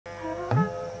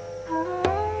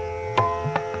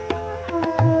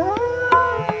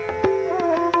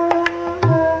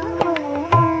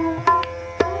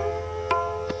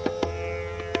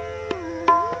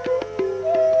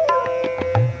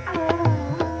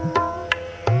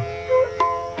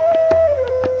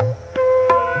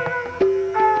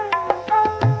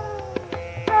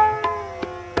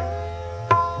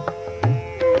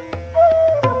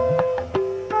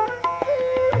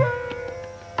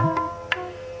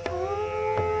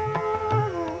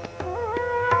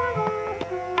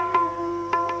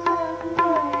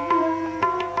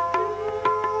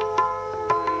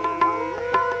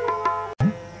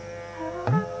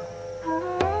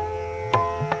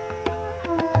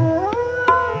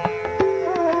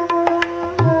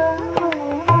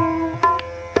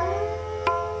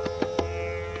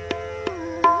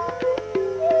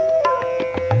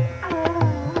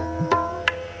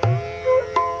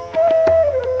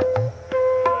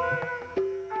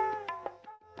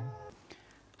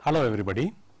Hello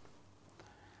everybody.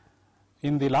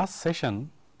 In the last session,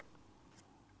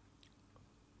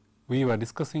 we were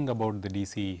discussing about the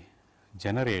DC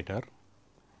generator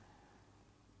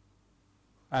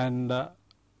and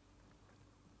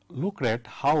looked at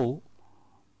how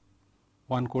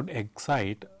one could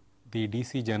excite the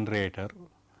DC generator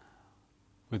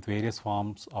with various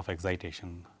forms of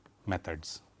excitation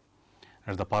methods.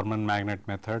 There is the permanent magnet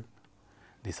method,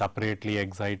 the separately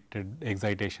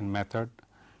excitation method,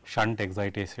 shunt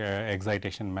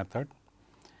excitation method,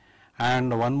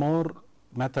 and one more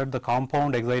method, the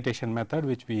compound excitation method,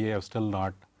 which we have still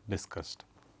not discussed.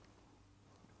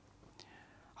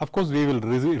 Of course, we will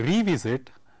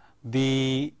revisit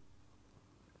the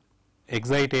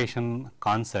excitation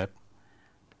concept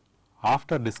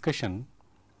after discussion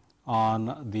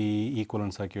on the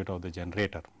equivalent circuit of the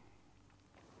generator.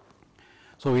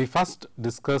 So, we first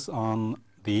discuss on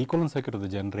the equivalent circuit of the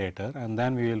generator, and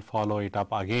then we will follow it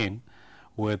up again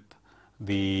with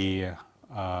the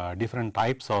different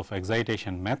types of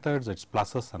excitation methods, its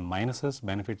pluses and minuses,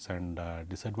 benefits and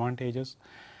disadvantages,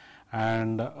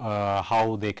 and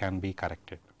how they can be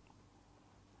corrected.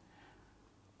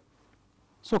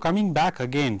 So, coming back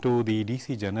again to the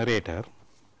DC generator,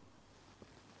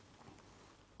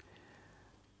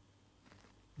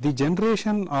 the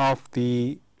generation of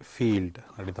the field,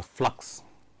 that is the flux,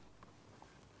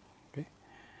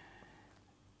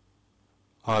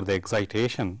 or the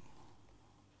excitation,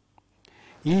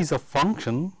 is a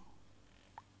function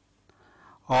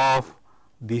of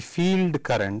the field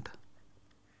current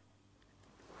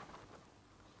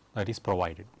that is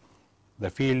provided. The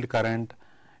field current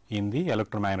in the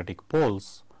electromagnetic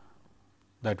poles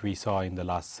that we saw in the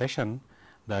last session,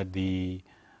 that the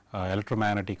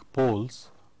electromagnetic poles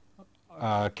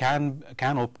can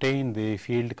obtain the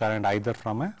field current either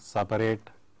from a separate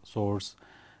source,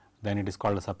 then it is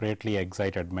called a separately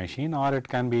excited machine, or it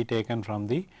can be taken from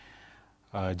the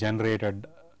generated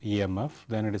EMF,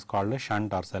 then it is called a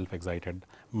shunt or self excited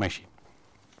machine.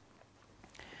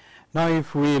 Now,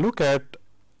 if we look at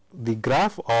the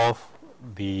graph of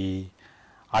the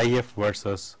IF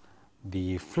versus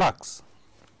the flux,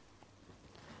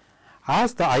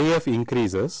 as the IF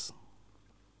increases,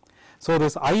 so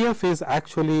this IF is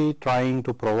actually trying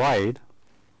to provide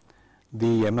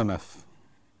the MMF.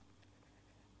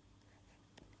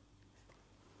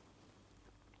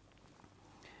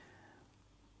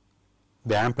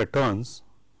 The ampere turns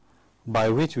by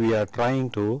which we are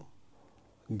trying to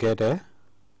get a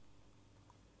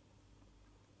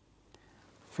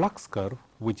flux curve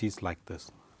which is like this.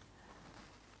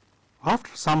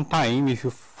 After some time, if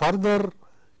you further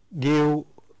give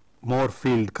more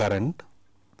field current,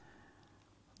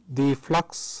 the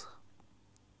flux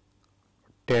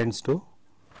tends to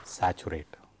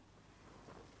saturate.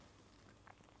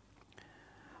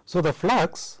 So, the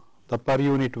flux, the per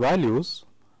unit values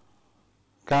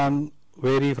can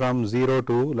vary from 0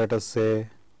 to, let us say,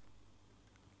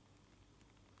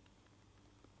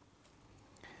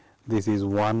 this is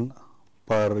 1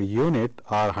 per unit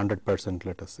or 100%,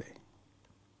 let us say,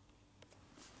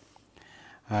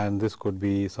 and this could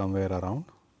be somewhere around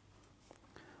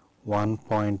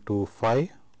 1.25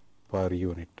 per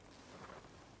unit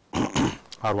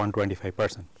or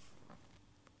 125%.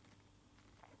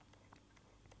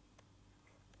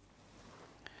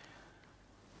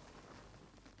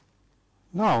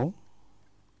 Now,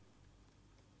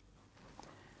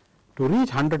 to reach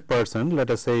 100%, let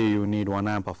us say you need 1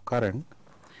 amp of current,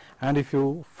 and if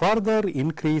you further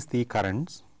increase the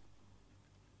currents,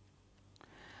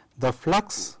 the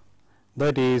flux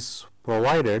that is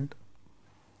provided,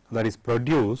 that is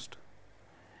produced,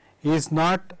 is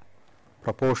not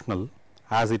proportional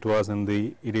as it was in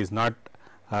the, it is not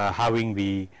having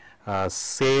the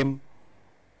same,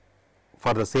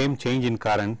 for the same change in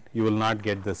current, you will not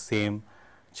get the same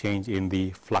change in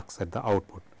the flux at the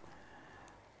output.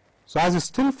 So, as you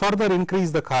still further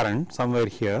increase the current somewhere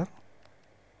here,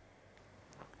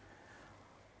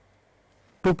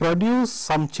 to produce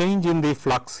some change in the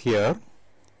flux here,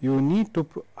 you need to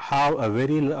have a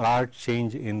very large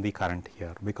change in the current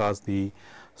here, because the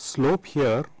slope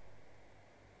here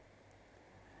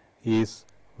is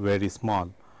very small.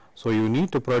 So, you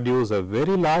need to produce a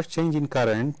very large change in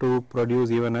current to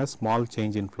produce even a small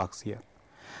change in flux here.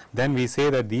 Then we say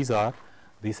that these are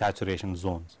the saturation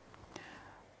zones.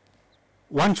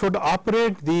 One should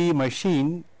operate the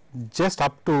machine just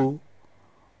up to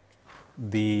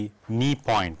the knee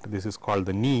point. This is called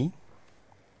the knee,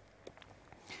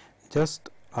 just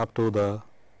up to the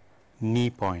knee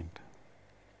point.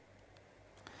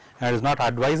 And it is not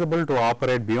advisable to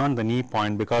operate beyond the knee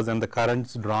point, because then the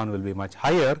currents drawn will be much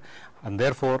higher, and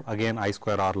therefore, again I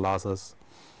square R losses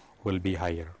will be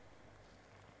higher.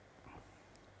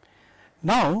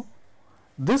 Now,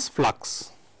 this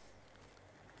flux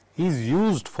is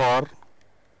used for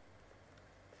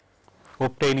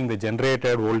obtaining the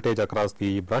generated voltage across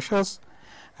the brushes,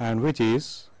 and which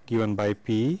is given by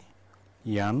P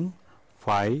n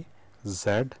phi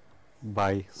z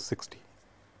by 60.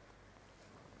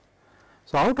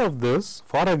 So, out of this,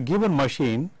 for a given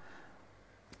machine,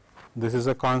 this is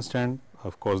a constant,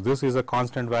 of course, this is a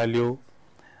constant value,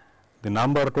 the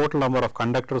total number of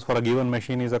conductors for a given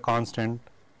machine is a constant,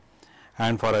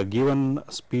 and for a given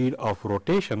speed of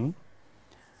rotation,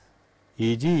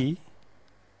 E g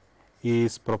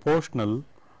is proportional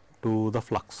to the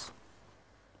flux.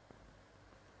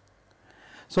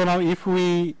 So, now if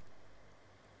we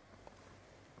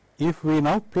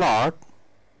now plot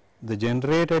the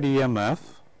generated EMF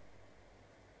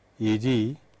E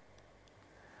g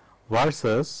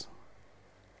versus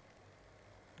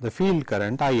the field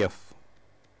current I f,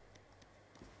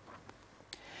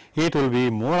 it will be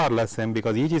more or less same,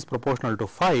 because E g is proportional to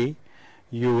phi,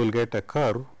 you will get a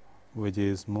curve which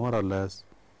is more or less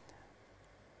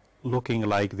looking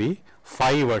like the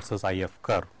phi versus I f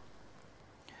curve.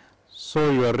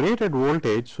 So, your rated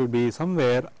voltage should be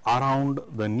somewhere around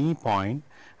the knee point,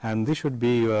 and this should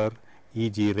be your E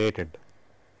g rated,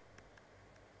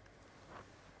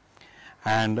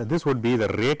 and this would be the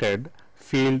rated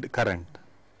field current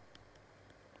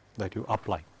that you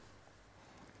apply.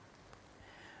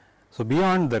 So,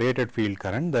 beyond the rated field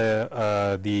current,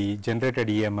 the generated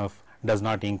EMF does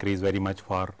not increase very much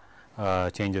for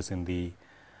changes in the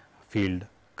field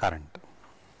current.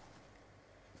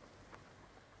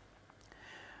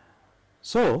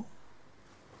 So,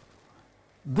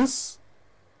 this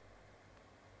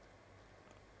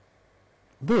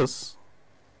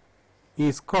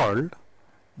is called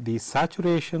the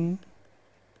saturation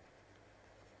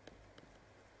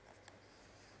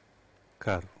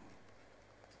curve.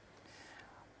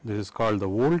 This is called the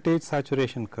voltage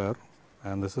saturation curve,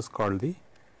 and this is called the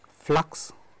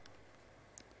flux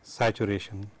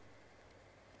saturation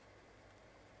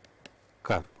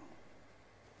curve,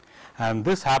 and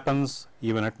this happens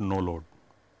even at no load.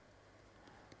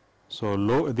 So,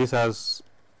 load has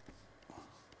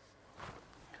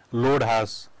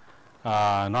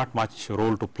not much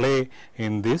role to play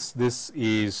in this. This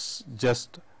is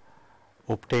just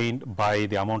obtained by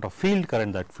the amount of field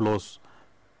current that flows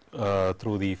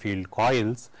through the field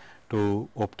coils to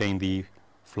obtain the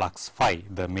flux phi,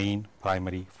 the main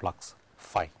primary flux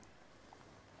phi.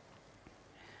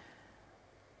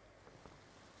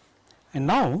 And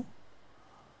now,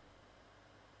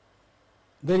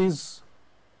 there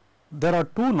are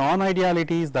two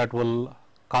non-idealities that will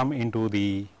come into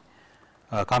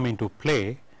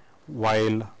play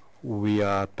while we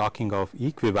are talking of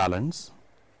equivalence.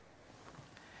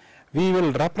 We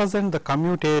will represent the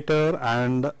commutator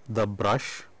and the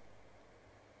brush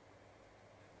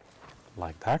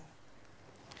like that,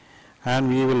 and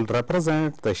we will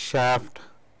represent the shaft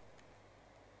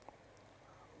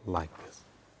like this.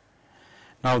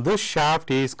 Now, this shaft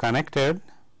is connected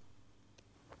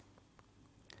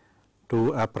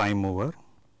to a prime mover,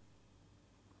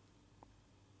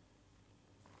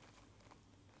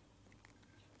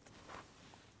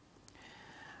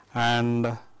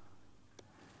 and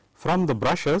from the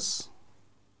brushes,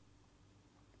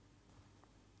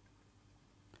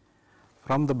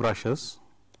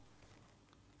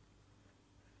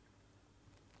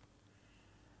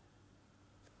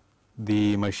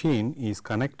 the machine is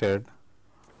connected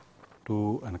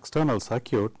to an external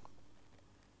circuit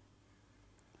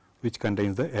which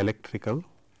contains the electrical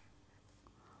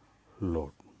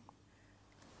load.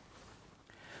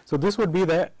 So, this would be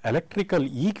the electrical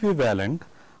equivalent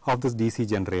of this DC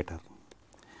generator.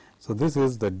 So, this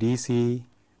is the DC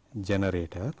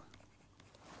generator.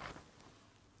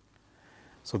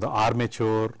 So, the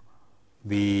armature,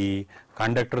 the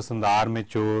conductors in the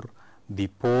armature, the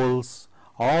poles,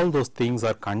 all those things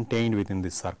are contained within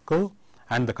the circle,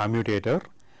 and the commutator.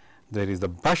 There is the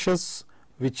brushes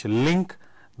which link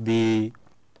the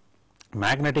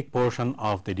magnetic portion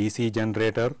of the DC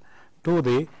generator to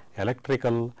the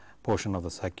electrical portion of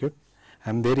the circuit,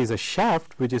 and there is a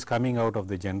shaft which is coming out of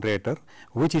the generator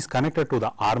which is connected to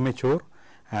the armature,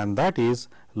 and that is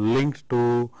linked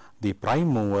to the prime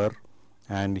mover,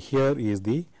 and here is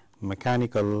the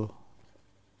mechanical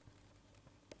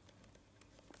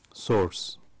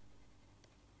source,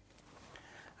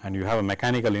 and you have a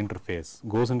mechanical interface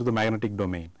goes into the magnetic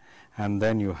domain, and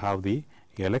then you have the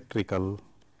electrical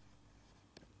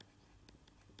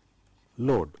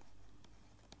load.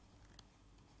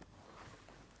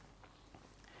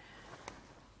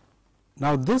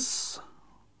 Now, this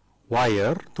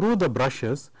wire through the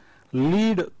brushes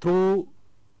lead through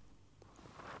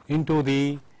into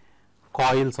the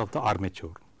coils of the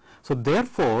armature. So,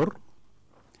 therefore,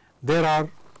 there are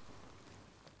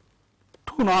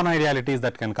two non-idealities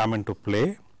that can come into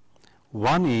play.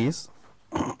 One is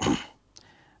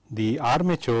the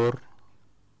armature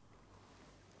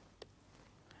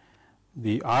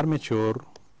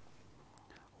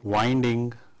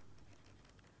winding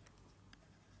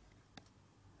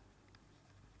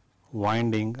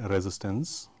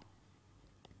resistance,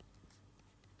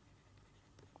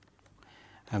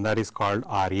 and that is called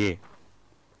RA.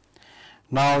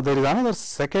 Now, there is another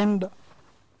second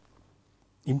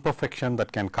imperfection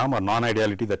that can come, or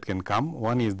non-ideality that can come.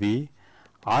 One is the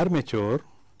armature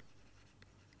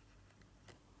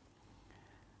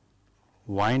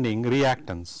winding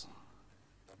reactance.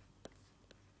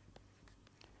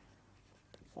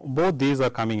 Both these are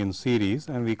coming in series,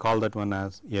 and we call that one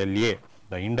as LA,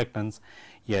 the inductance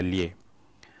LA.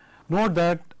 Note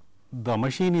that the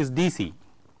machine is DC,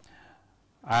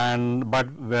 and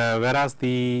whereas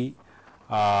the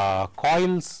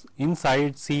coils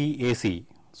inside C AC.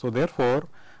 So, therefore,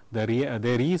 there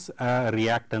is a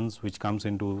reactance which comes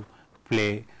into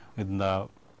play in the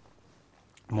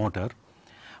motor,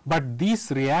 but these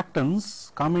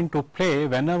reactants come into play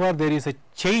whenever there is a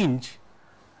change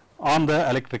on the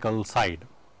electrical side.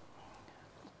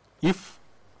 If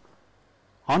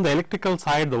on the electrical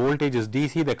side the voltage is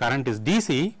DC, the current is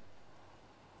DC,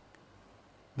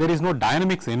 there is no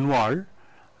dynamics involved,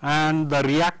 and the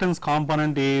reactance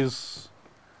component is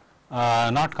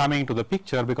not coming to the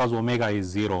picture because omega is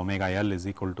 0, omega L is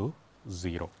equal to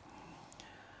 0.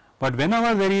 But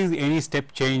whenever there is any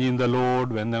step change in the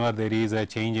load, whenever there is a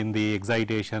change in the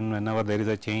excitation, whenever there is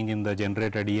a change in the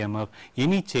generated EMF,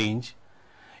 any change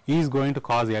is going to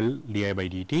cause L di by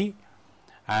dt,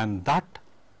 and that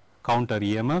counter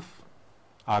EMF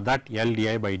or that L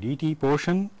di by dt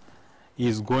portion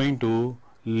is going to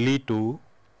lead to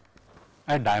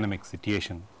a dynamic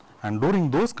situation, and during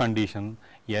those conditions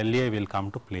LA will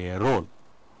come to play a role.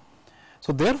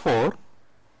 So, therefore,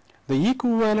 the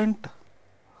equivalent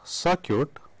circuit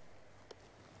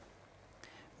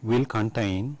will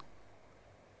contain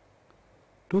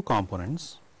two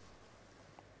components.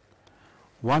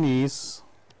 One is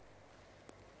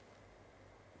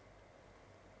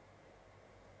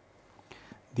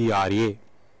the RA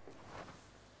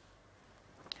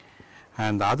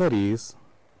and the other is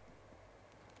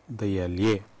the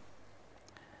LA,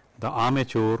 the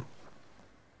armature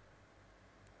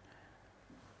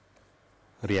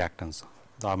reactance,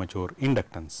 the armature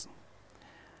inductance.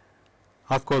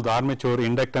 Of course, the armature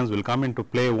inductance will come into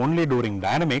play only during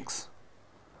dynamics.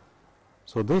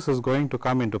 So, this is going to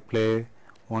come into play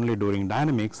only during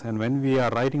dynamics, and when we are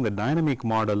writing the dynamic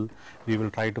model, we will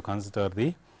try to consider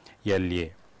the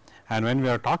LA. And when we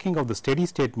are talking of the steady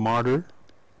state model,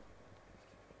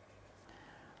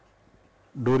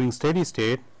 during steady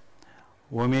state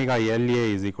omega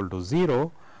LA is equal to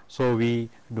 0. So, we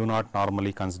do not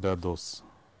normally consider those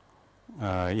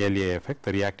LA effect,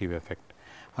 the reactive effect,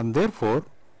 and therefore,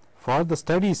 for the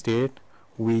steady state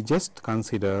we just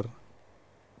consider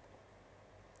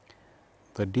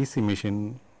the DC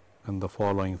machine in the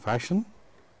following fashion.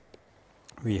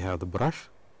 We have the brush.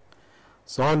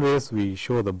 So, always we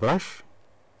show the brush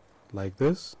like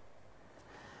this.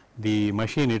 The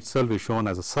machine itself is shown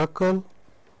as a circle.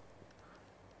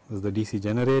 This is the DC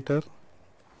generator,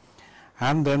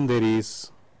 and then there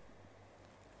is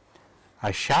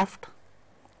a shaft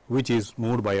which is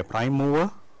moved by a prime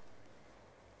mover.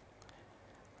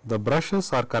 The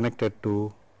brushes are connected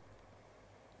to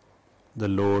the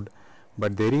load,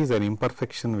 but there is an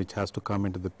imperfection which has to come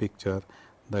into the picture,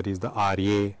 that is the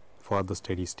RA for the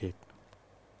steady state.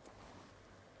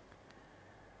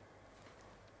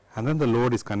 And then the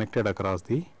load is connected across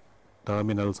the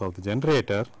terminals of the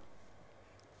generator.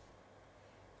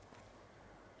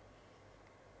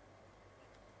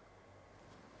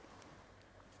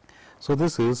 So,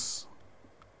 this is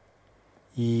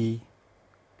E,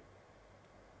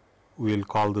 we will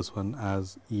call this one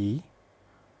as E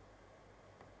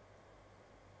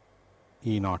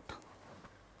naught,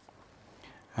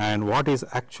 and what is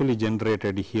actually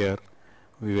generated here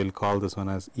we will call this one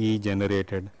as E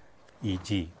generated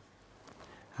EG,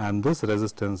 and this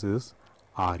resistance is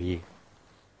RA.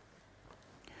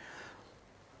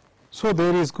 So,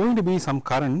 there is going to be some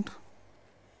current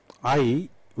I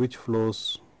which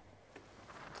flows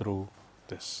through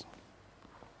this.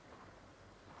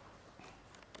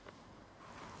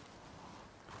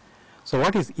 So,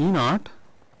 what is E naught?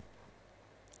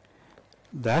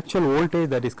 The actual voltage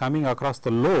that is coming across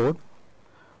the load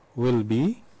will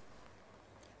be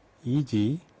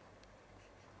Eg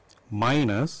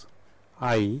minus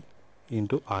I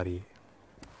into Ra,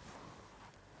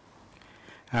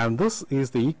 and this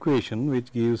is the equation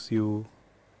which gives you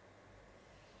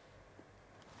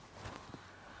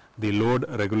the load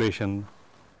regulation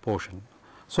portion.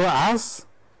 So, as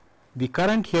the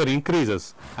current here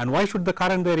increases, and why should the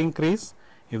current there increase?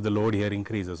 If the load here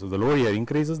increases. So, the load here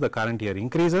increases, the current here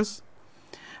increases,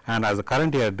 and as the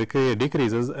current here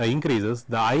increases,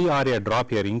 the IRA drop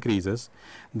here increases,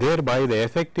 thereby the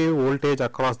effective voltage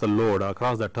across the load,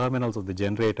 across the terminals of the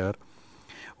generator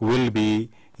will be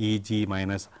Eg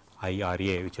minus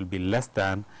IRA, which will be less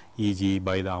than Eg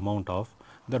by the amount of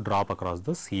the drop across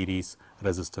the series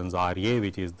resistance Ra,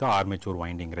 which is the armature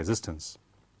winding resistance.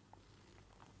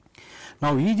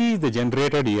 Now, Eg is the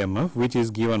generated EMF, which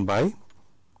is given by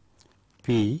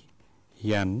P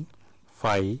N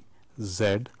phi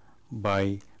Z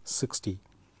by 60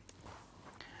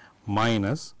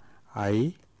 minus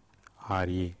I Ra,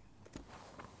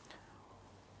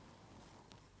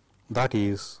 that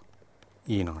is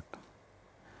E naught.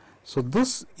 So,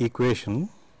 this equation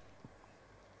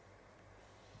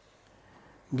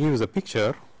gives a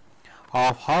picture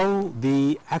of how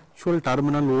the actual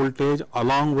terminal voltage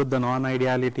along with the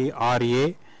non-ideality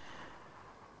Ra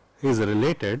is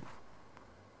related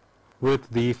with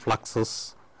the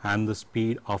fluxes and the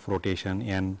speed of rotation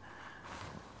N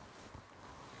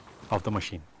of the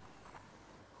machine.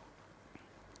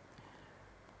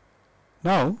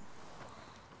 Now,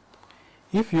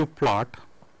 if you plot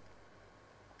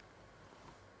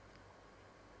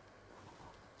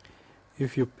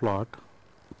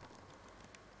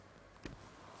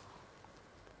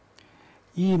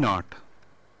E naught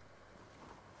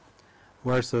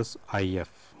versus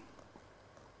IF,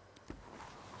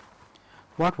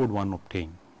 what would one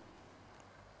obtain?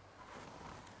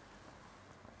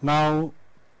 Now,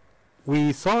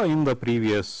 we saw in the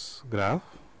previous graph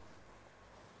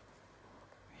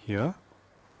here,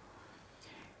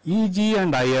 Eg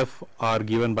and If are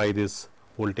given by this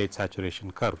voltage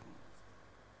saturation curve.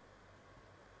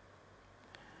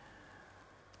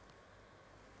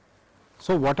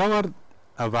 So, whatever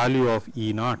a value of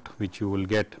E naught which you will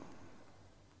get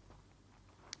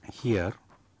here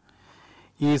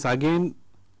is again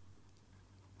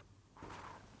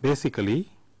basically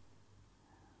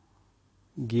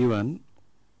given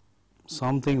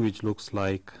something which looks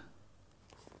like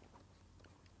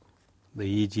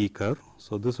the Eg curve.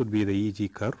 So, this would be the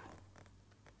Eg curve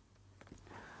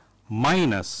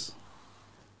minus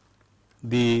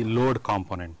the load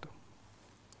component,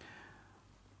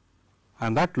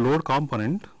 and that load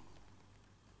component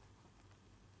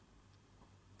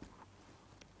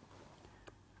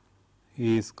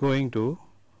is going to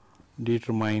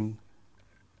determine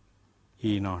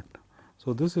E naught.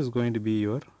 So, this is going to be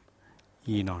your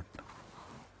E naught.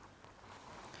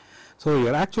 So,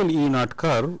 your actual E naught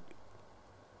curve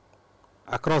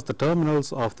across the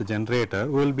terminals of the generator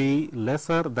will be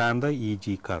lesser than the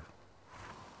Eg curve.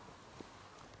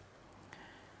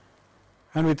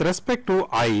 And with respect to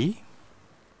I,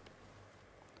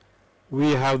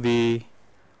 we have the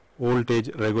voltage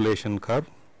regulation curve.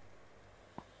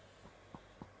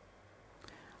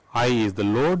 I is the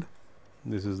load,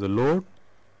 this is the load,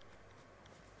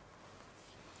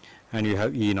 and you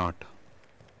have E naught.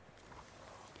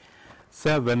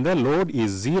 So, when the load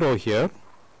is 0 here,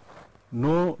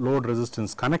 no load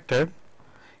resistance connected,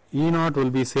 E naught will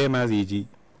be same as Eg,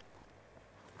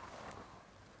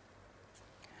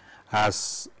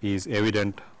 as is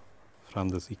evident from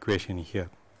this equation here.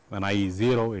 When I is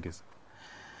 0, it is.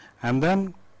 And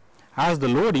then as the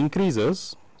load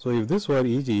increases, so if this were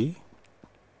Eg,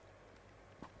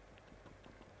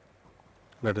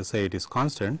 let us say it is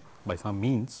constant by some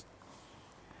means,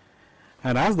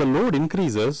 and as the load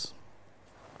increases,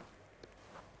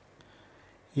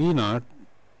 E naught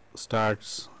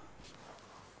starts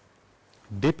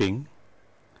dipping,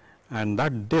 and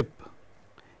that dip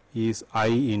is I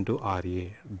into Ra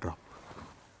drop.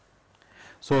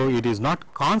 So, it is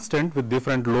not constant with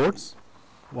different loads.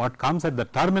 What comes at the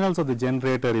terminals of the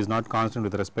generator is not constant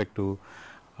with respect to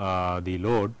the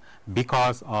load,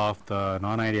 because of the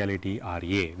non-ideality Ra.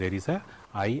 There is a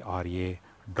IRA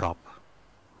drop.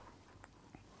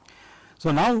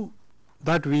 So, now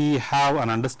that we have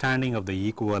an understanding of the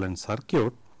equivalent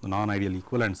circuit, the non-ideal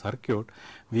equivalent circuit,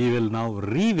 we will now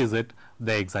revisit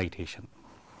the excitation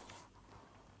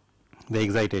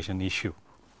issue.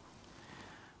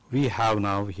 We have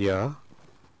now here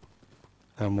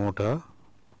a motor,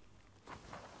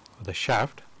 the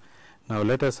shaft. Now,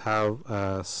 let us have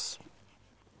a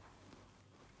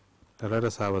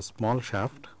small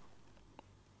shaft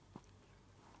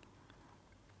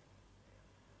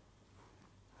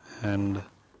and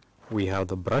we have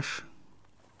the brush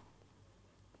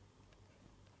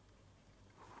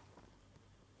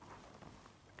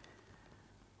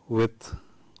with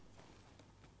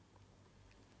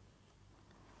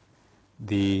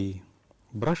the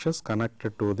brushes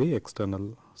connected to the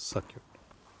external circuit.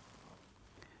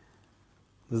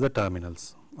 This is the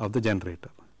terminals of the generator.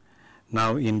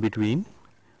 Now, in between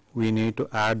we need to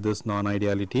add this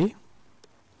non-ideality,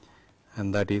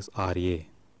 and that is R A,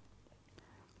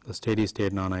 the steady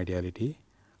state non-ideality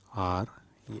R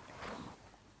A.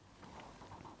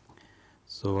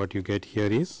 So, what you get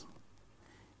here is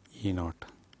E naught,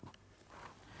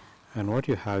 and what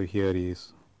you have here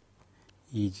is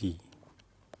E G.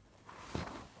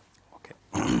 Okay.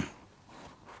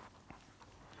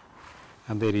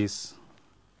 And there is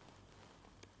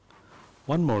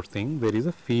one more thing, there is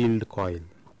a field coil.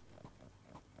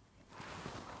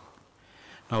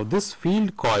 Now, this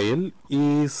field coil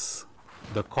is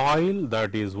the coil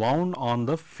that is wound on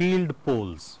the field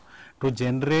poles to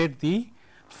generate the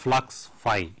flux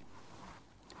phi.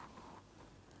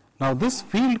 Now, this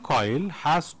field coil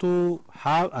has to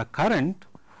have a current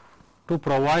to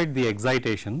provide the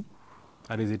excitation,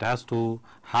 that is, it has to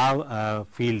have a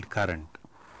field current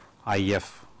I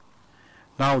F.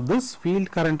 Now, this field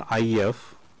current I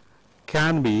F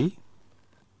can be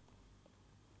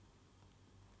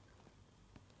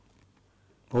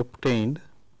obtained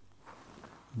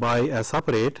by a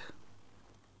separate,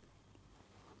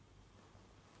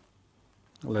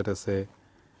 let us say,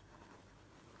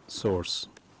 source.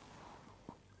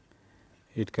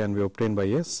 It can be obtained by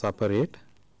a separate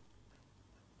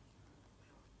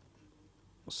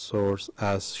source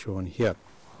as shown here.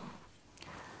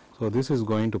 So, this is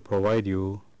going to provide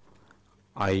you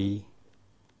I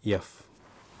F.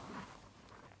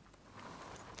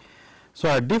 So,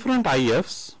 at different I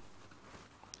Fs,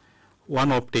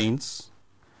 one obtains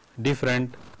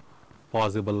different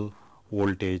possible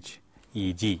voltage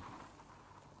E G.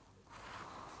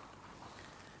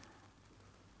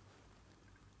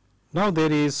 Now,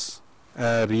 there is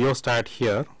a rheostat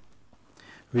here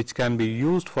which can be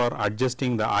used for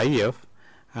adjusting the I F,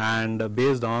 and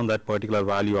based on that particular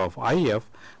value of I F,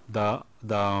 the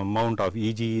amount of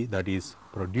E G that is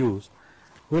produced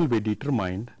will be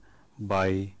determined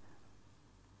by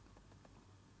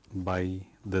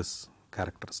this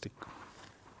characteristic.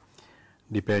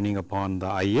 Depending upon the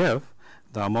I F,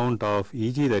 the amount of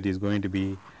E G that is going to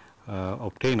be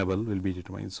obtainable will be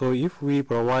determined. So, if we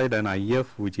provide an I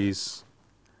F which is,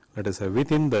 let us say,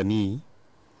 within the knee,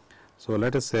 so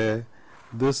let us say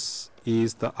this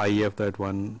is the I F that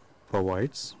one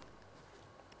provides,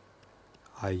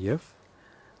 I F,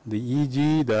 the E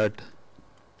G that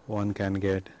one can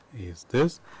get is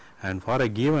this, and for a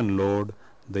given load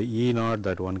the E naught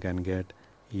that one can get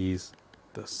is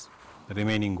this. The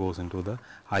remaining goes into the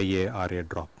IA RA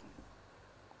drop.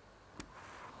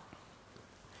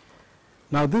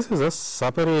 Now, this is a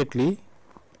separately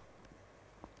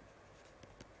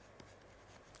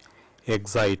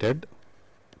excited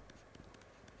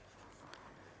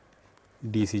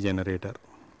DC generator.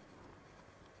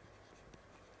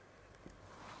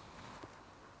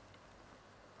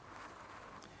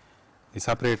 The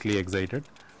separately excited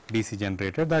DC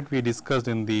generator that we discussed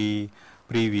in the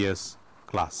previous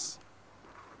class.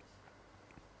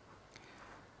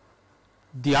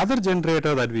 The other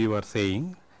generator that we were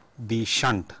saying, the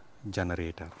shunt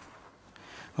generator.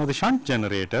 Now, the shunt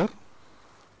generator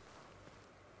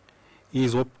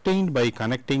is obtained by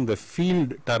connecting the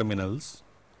field terminals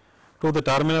to the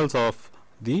terminals of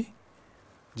the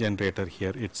generator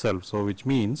here itself. So, which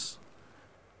means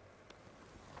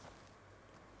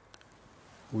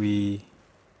we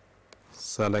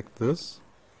select this,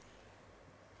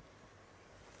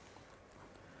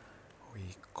 we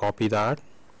copy that,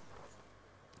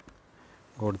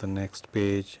 go to the next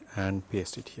page and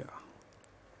paste it here.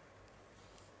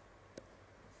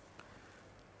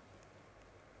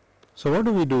 So, what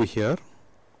do we do here?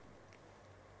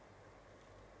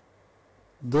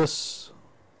 This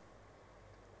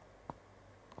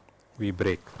we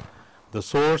break. The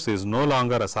source is no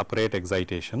longer a separate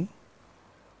excitation.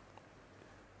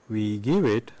 We give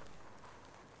it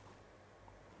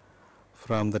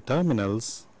from the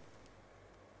terminals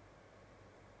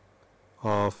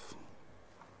of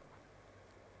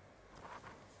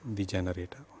the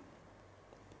generator,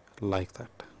 like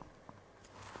that.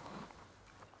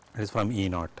 It is from E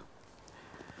naught.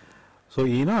 So,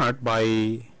 E naught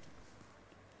by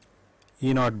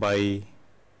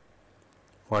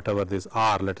whatever this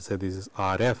R, let us say this is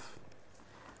RF,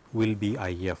 will be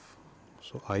IF.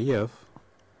 So, IF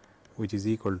which is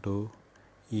equal to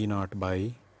E naught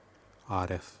by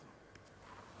RF.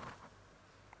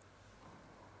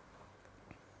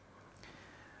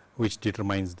 which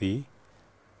determines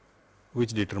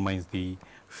the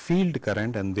field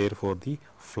current and therefore the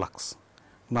flux.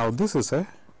 Now, this is a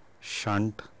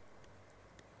shunt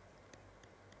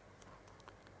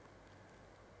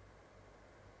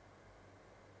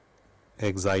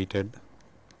excited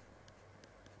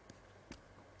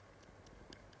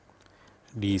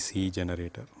DC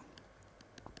generator,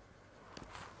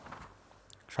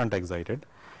 shunt excited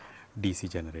DC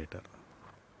generator.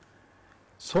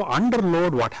 So, under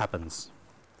load what happens?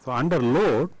 So, under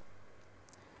load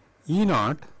E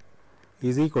naught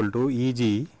is equal to E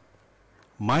g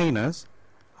minus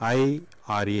I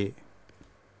R A.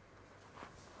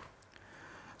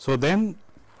 So, then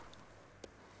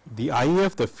the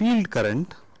IF, the field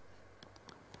current,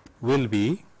 will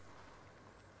be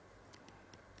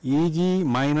E g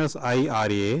minus I R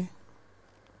A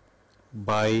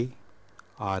by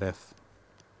R F,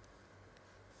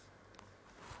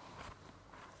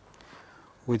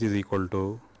 which is equal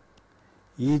to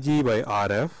E g by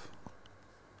R F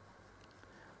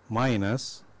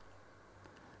minus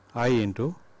I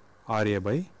into R A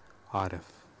by R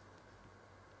F.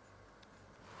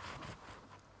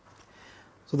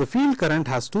 So, the field current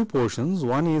has two portions.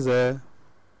 One is a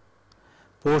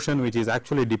portion which is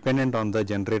actually dependent on the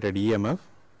generated EMF,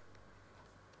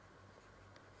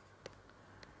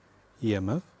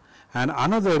 and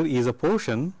another is a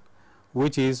portion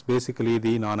which is basically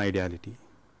the non-ideality.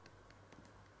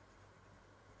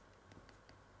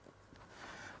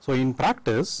 So, in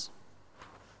practice,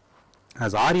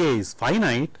 as R A is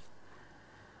finite,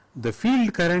 the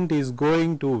field current is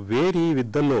going to vary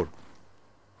with the load.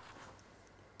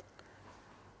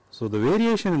 So, the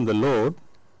variation in the load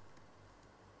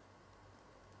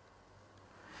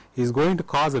is going to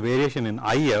cause a variation in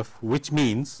IF, which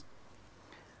means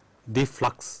the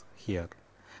flux here.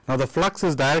 Now, the flux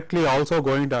is directly also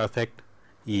going to affect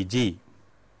Eg,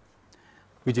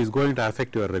 which is going to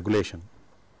affect your regulation.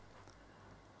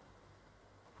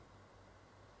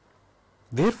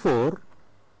 Therefore,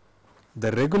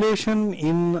 the regulation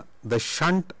in the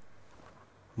shunt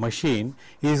machine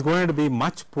is going to be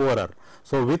much poorer.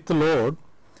 So, with load,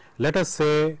 let us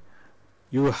say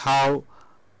you have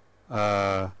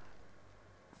 15%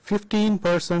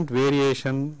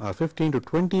 variation or 15 to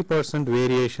 20%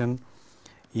 variation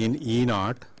in E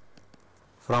naught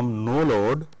from no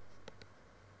load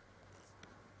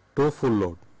to full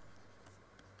load.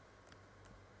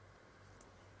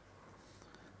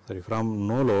 From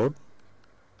no load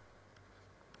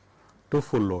to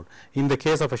full load in the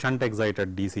case of a shunt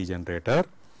excited DC generator,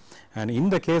 and in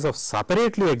the case of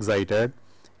separately excited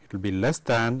it will be less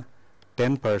than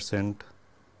 10%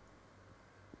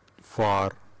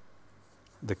 for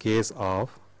the case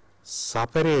of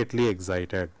separately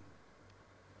excited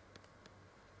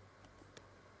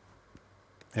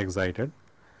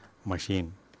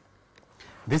machine.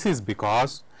 This is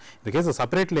because in the case of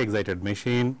separately excited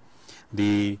machine,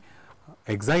 the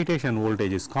excitation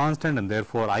voltage is constant and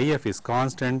therefore, IF is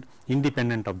constant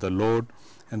independent of the load,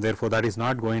 and therefore, that is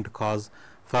not going to cause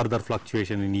further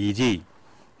fluctuation in Eg,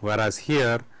 whereas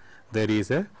here there is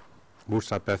a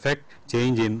bootstrap effect,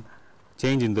 change in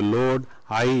the load,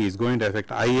 I is going to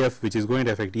affect IF, which is going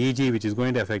to affect Eg, which is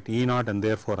going to affect E naught, and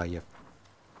therefore, IF.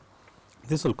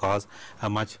 This will cause a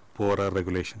much poorer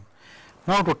regulation.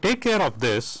 Now, to take care of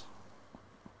this,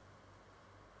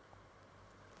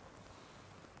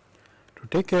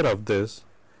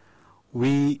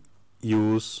 we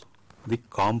use the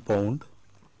compound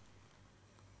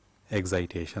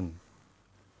excitation.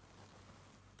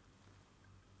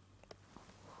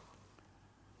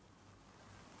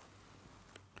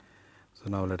 So,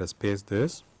 now let us paste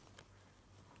this.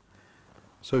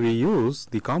 So, we use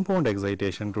the compound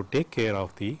excitation to take care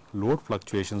of the load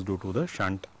fluctuations due to the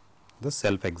shunt, the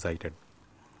self excited.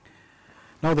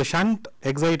 Now, the shunt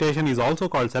excitation is also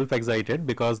called self excited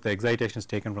because the excitation is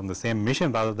taken from the same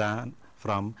machine rather than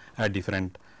from a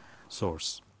different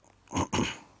source.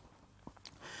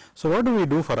 So, what do we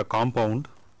do for a compound?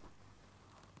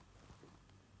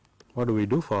 What do we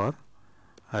do for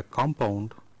a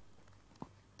compound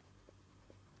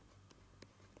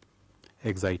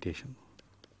excitation?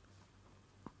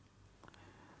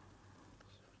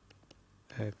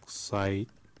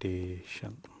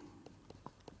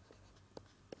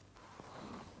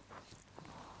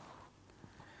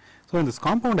 So, in this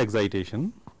compound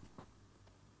excitation,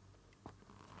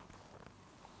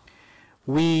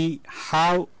 we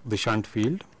have the shunt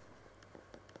field,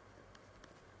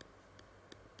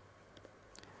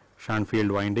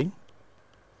 winding.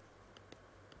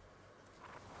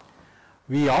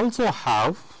 We also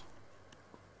have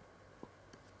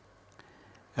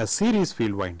a series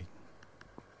field winding.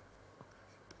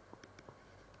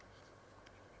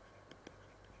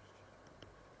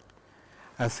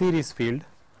 a series field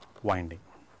winding.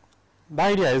 The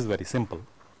idea is very simple.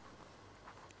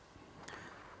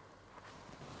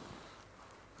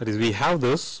 That is, we have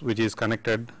this which is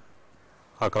connected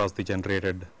across the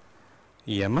generated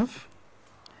EMF,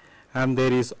 and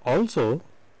there is also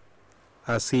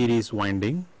a series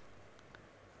winding.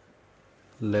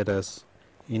 Let us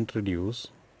introduce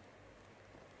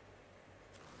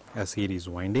a series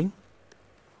winding.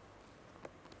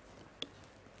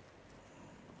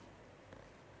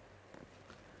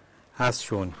 As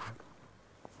shown here.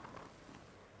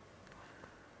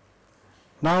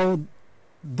 Now,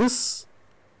 this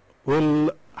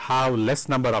will have less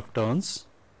number of turns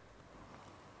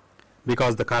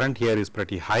because the current here is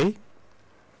pretty high,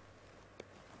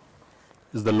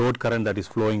 is the load current that is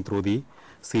flowing through the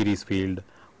series field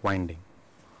winding.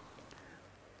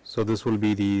 So, this will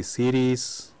be the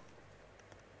series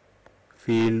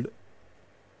field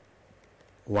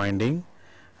winding,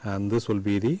 and this will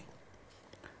be the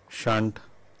shunt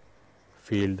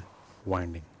field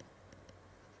winding.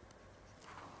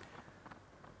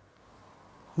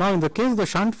 Now, in the case of the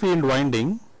shunt field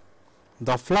winding,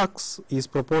 the flux is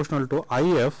proportional to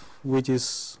IF, which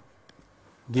is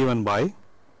given by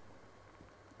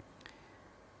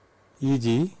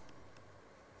EG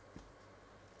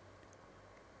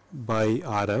by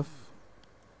RF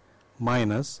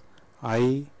minus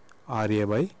I RA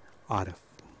by RF.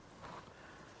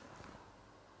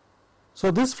 So,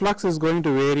 this flux is going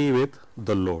to vary with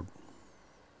the load.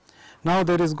 Now,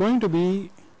 there is going to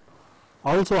be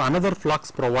also another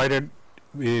flux provided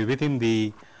within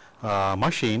the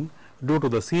machine due to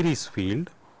the series field,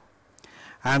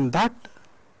 and that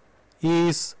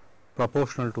is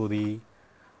proportional to the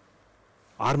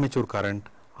armature current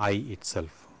I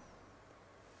itself.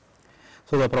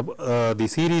 So, the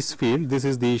series field, this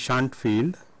is the shunt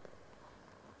field,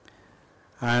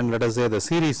 and let us say the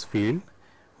series field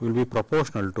will be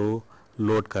proportional to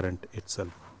load current itself.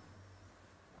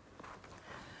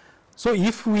 So,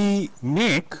 if we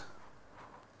make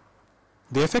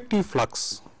the effective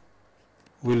flux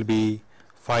will be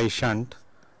phi shunt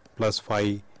plus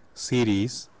phi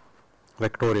series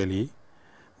vectorially,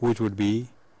 which would be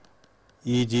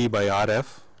EG by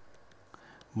RF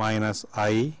minus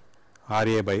I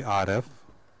RA by RF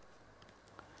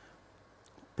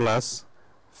plus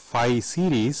phi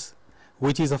series,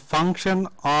 which is a function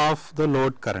of the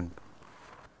load current.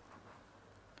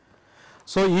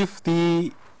 So, if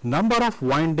the number of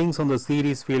windings on the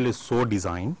series field is so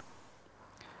designed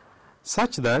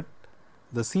such that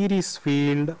the series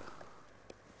field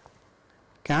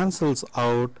cancels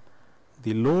out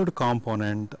the load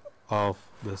component of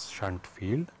this shunt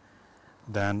field,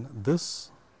 then this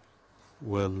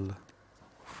will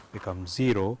become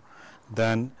 0,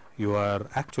 then your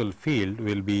actual field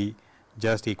will be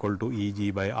just equal to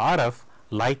EG by RF,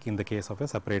 like in the case of a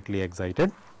separately excited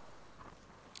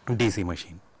DC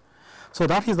machine. So,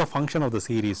 that is the function of the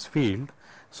series field.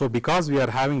 So, because we are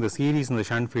having the series and the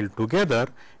shunt field together,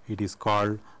 it is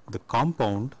called the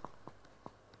compound,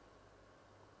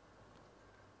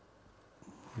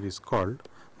 it is called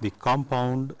the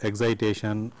compound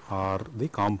excitation or the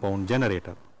compound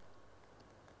generator.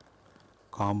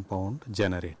 Compound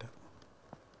generator.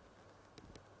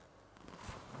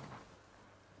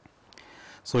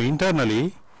 So,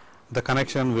 internally the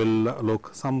connection will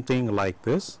look something like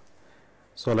this.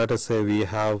 So, let us say we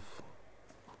have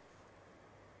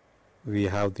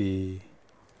the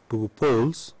two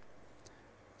poles.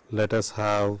 Let us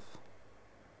have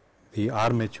the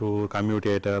armature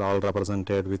commutator all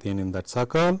represented within in that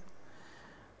circle,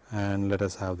 and let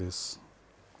us have this.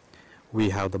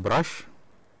 We have the brush,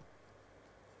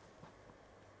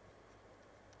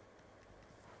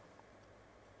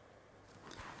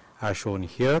 as shown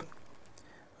here.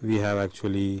 We have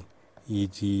actually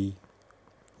EG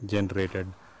generated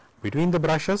between the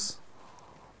brushes.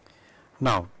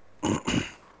 Now,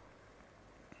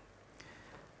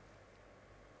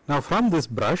 now from this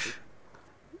brush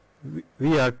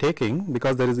we are taking,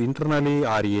 because there is internally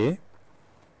RA,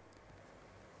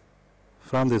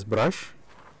 from this brush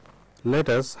let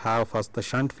us have first the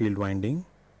shunt field winding.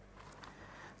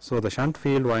 So, the shunt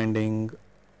field winding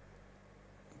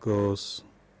goes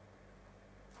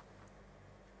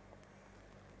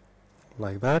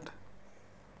like that,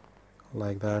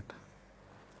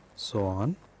 so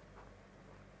on.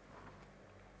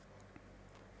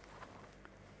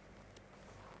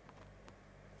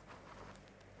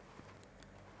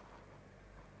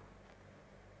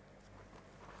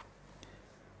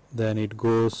 Then it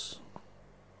goes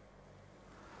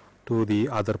to the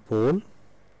other pole,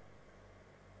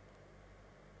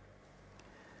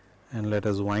 and let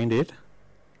us wind it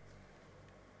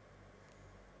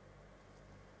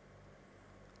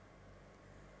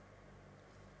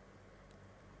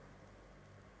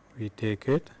we take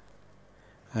it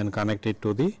and connect it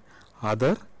to the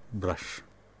other brush.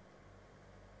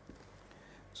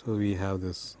 So, we have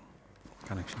this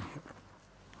connection here.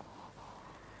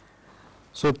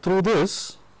 So, through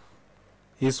this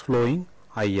is flowing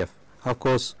IF. Of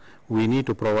course, we need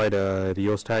to provide a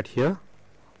rheostat here.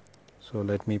 So,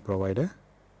 let me provide a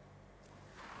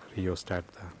rheostat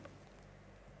there.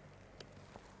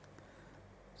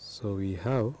 So, we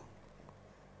have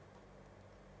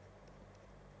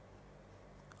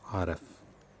RF,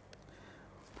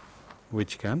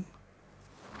 which can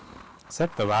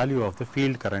set the value of the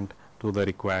field current to the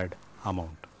required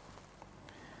amount.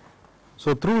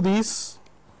 So, through these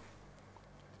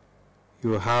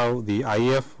you have the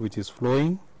IF which is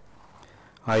flowing.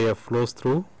 IF flows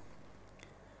through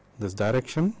this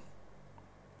direction,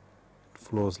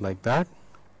 flows like that,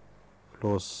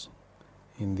 flows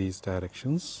in these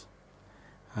directions,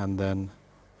 and then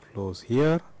flows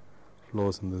here,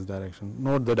 flows in this direction.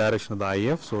 Note the direction of the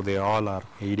IF. So, they all are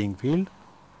aiding field.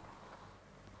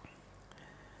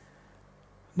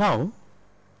 Now,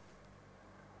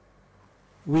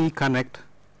 we connect.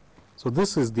 So,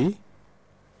 this is the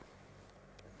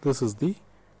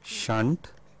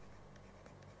shunt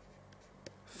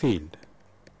field.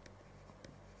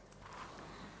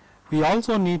 We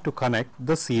also need to connect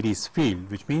the series field,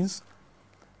 which means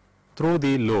through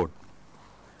the load.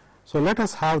 So, let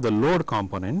us have the load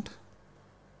component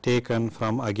taken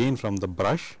from the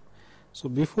brush. So,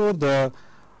 before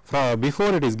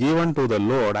it is given to the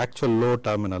load, actual load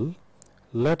terminal,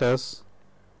 let us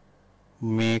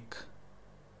make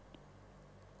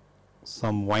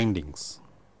some windings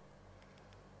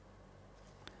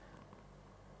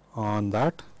on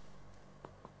that.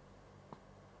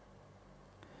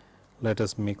 Let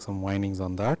us make some windings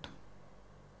on that.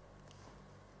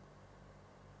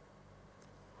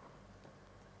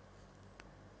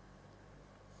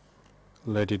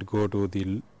 Let it go to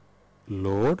the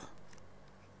load,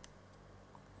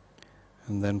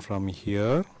 and then from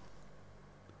here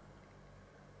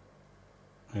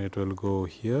it will go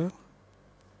here,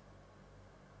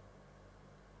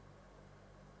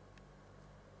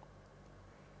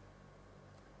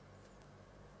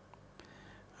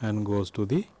 and goes to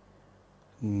the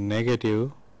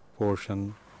negative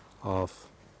portion of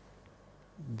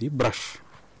the brush.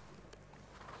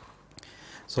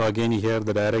 So, again here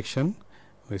the direction,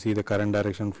 we see the current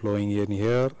direction flowing in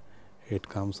here, it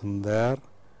comes in there,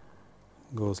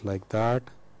 goes like that,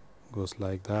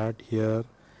 here,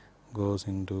 goes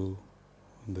into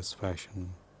this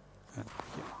fashion. And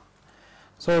yeah.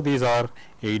 So, these are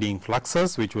aiding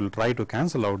fluxes which will try to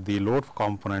cancel out the load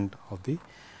component of the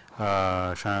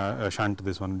shunt,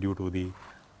 this one, due to the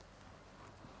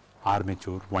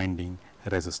armature winding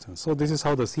resistance. So, this is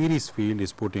how the series field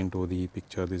is put into the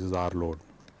picture. This is R load,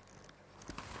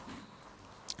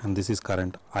 and this is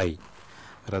current I,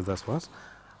 whereas this was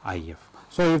IF.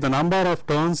 So, if the number of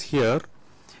turns here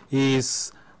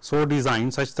is so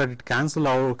designed such that it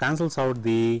cancels out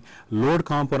the load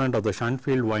component of the shunt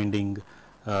field winding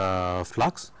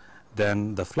flux,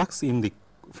 then the flux in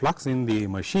the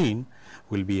machine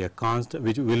will be a constant,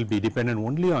 which will be dependent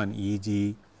only on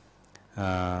Eg,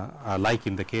 like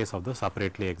in the case of the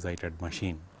separately excited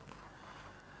machine.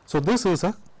 So, this is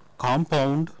a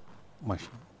compound machine.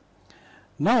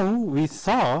 Now, we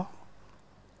saw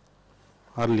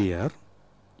earlier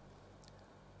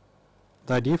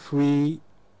that if we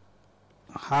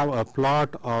have a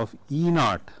plot of E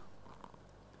naught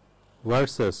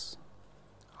versus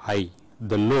I,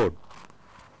 the load,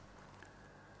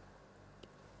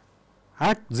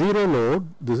 at 0 load,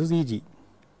 this is Eg.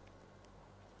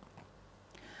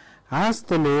 As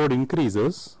the load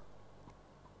increases,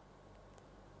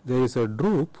 there is a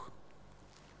droop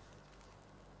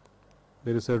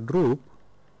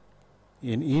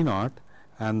in E naught,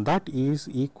 and that is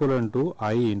equivalent to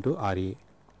I into RA.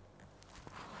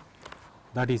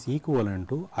 That is equivalent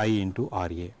to I into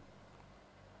RA.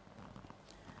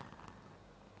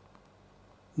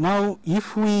 Now,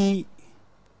 if we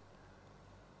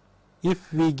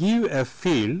give a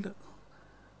field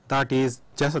that is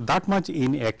just that much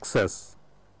in excess,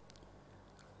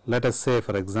 let us say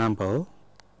for example,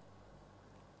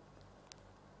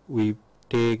 we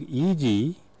take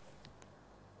Eg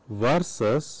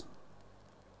versus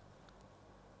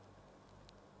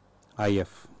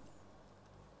IF,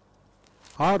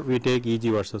 or we take Eg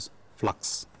versus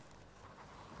flux,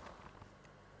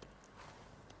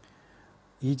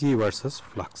 Eg versus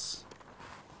flux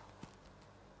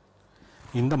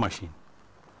in the machine.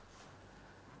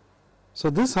 So,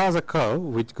 this has a curve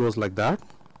which goes like that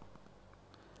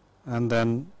and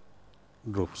then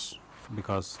droops.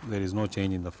 because there is no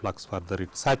change in the flux, further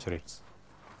it saturates.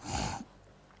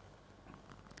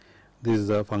 This is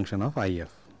a function of I f.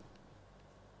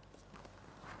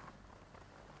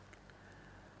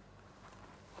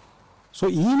 So,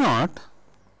 E naught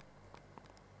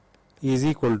is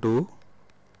equal to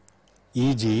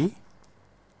E g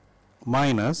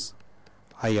minus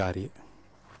I r a.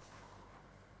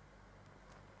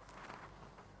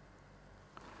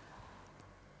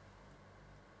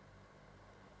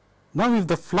 Now, if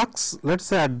the flux, let us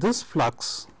say at this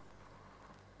flux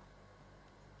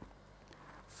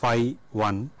phi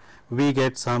 1, we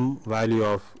get some value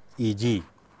of E g,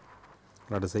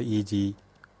 let us say E g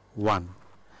 1.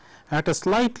 At a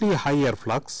slightly higher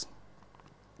flux,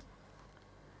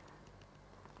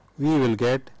 we will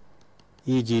get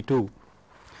E g 2,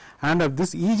 and if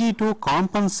this E g 2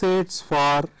 compensates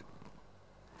for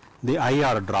the I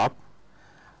r drop,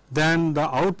 then the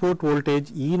output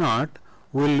voltage E naught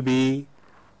will be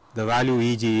the value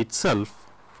E g itself,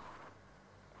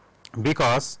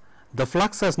 because the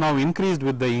flux has now increased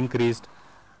with the increased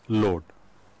load.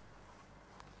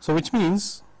 So, which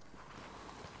means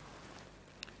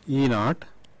E naught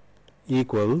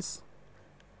equals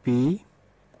P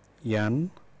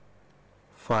n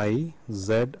phi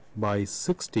z by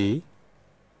 60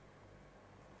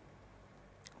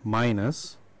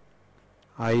 minus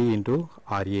I into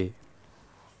R a.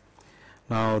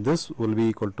 Now, this will be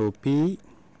equal to P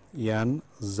n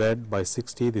z by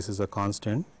 60, this is a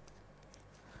constant,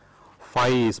 phi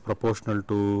is proportional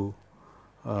to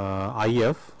I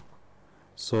f.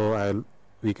 So,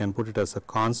 we can put it as a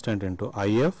constant into I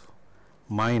f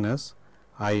minus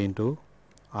I into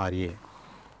R a,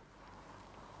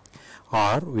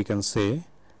 or we can say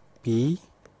P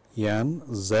n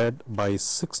z by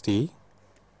 60.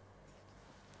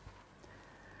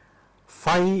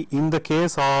 Phi in the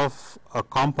case of a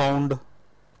compound,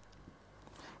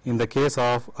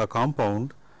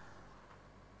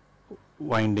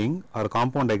 winding or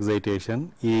compound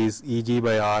excitation is E g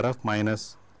by R f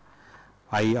minus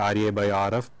I R a by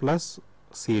R f plus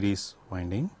series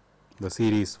winding, the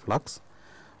series flux.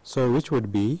 So, which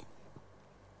would be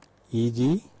E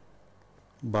g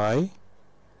by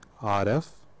R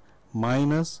f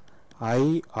minus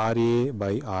I R a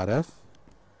by R f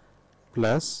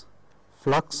plus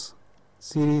flux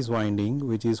series winding,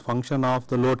 which is function of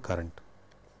the load current,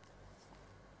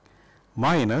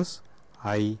 minus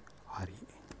I R e.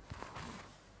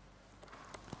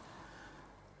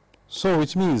 So,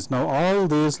 which means now all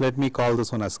this, let me call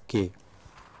this one as K.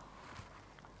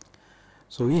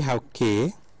 So, we have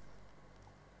K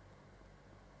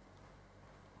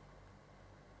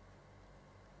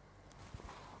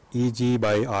E g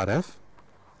by R f,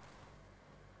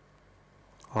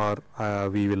 or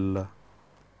we will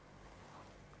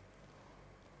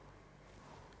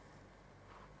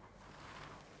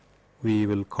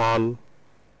call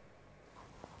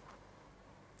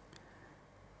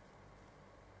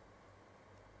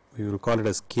it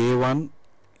as K 1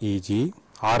 E g,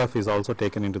 R f is also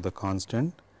taken into the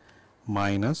constant,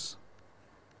 minus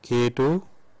K 2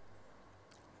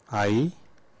 I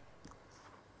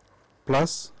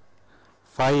plus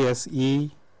phi S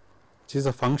e, which is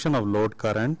a function of load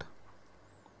current,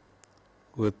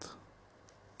 with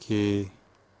K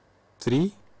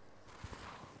 3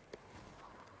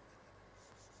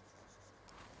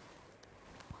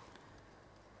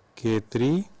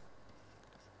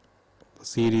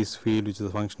 series field, which is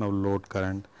a function of load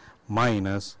current,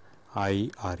 minus I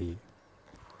R e.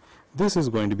 This is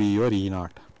going to be your E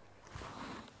naught.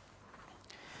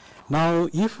 Now,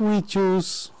 if we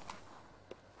choose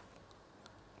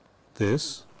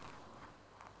this,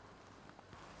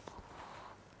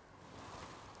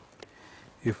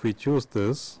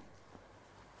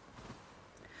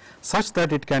 such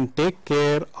that it can take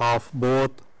care of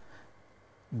both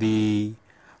the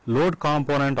load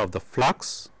component of the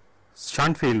flux,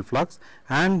 shunt field flux,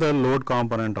 and the load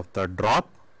component of the drop,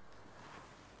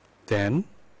 then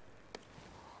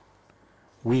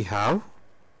we have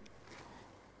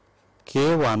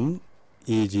K 1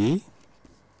 E g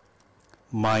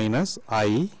minus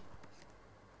I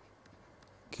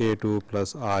K 2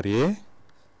 plus R a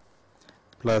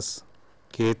plus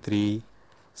K 3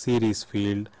 series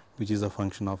field, which is a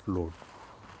function of load.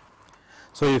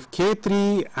 So, if K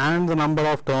 3 and the number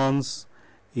of turns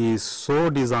is so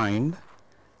designed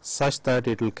such that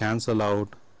it will cancel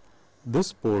out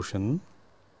this portion,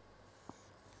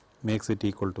 makes it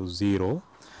equal to 0.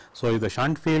 So, if the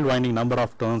shunt field winding number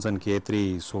of turns and K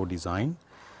 3 is so designed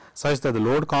such that the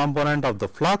load component of the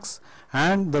flux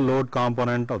and the load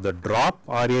component of the drop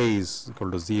R a is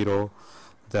equal to 0,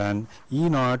 then E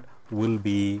naught will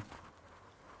be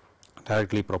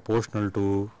directly proportional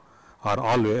to or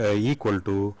always equal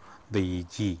to the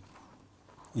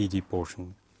EG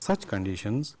portion. Such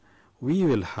conditions, we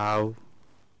will have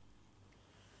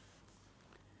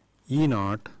E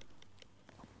naught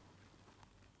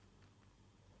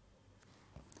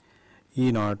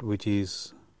which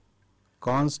is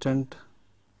constant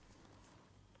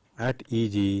at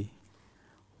EG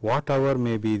whatever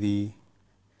may be the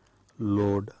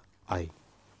load I.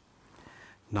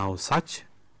 Now, such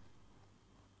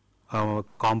a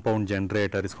compound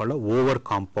generator is called a over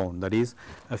compound, that is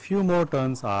a few more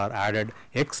turns are added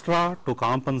extra to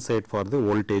compensate for the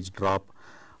voltage drop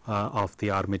of the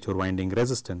armature winding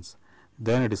resistance.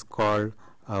 Then it is called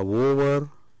a over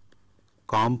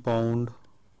compound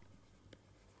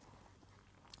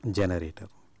generator.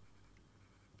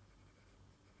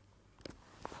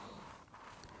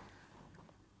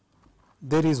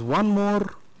 There is one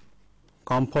more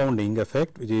compounding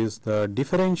effect, which is the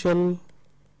differential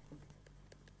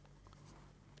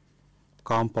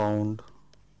compound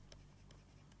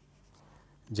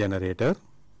generator.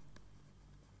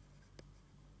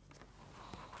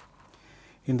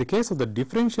 In the case of the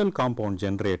differential compound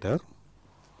generator,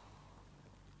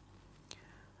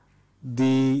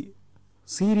 the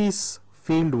series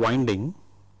field winding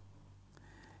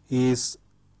is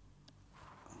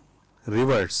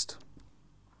reversed.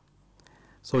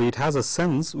 So, it has a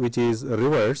sense which is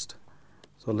reversed.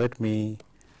 So, let me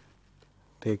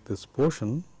take this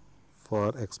portion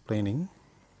for explaining.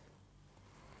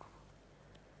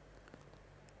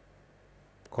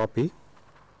 Copy,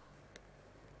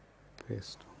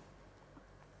 paste.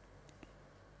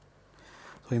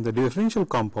 So, in the differential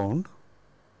compound,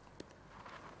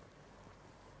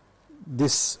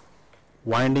 this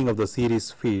winding of the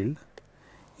series field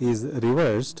is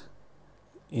reversed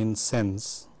in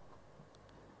sense.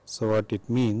 So, what it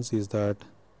means is that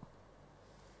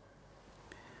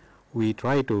we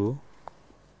try to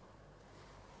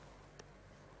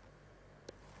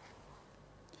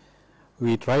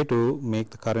make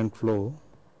the current flow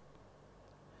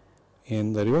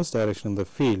in the reverse direction in the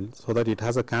field, so that it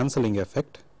has a cancelling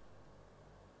effect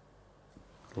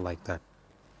like that.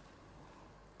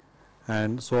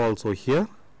 And so, also here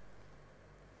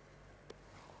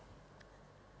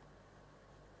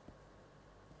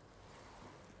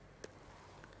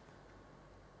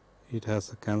it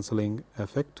has a cancelling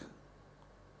effect.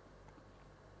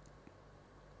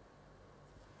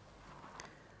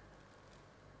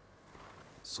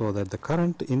 So, that the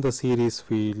current in the series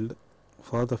field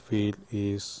for the field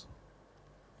is,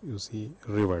 you see,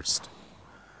 reversed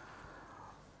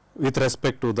with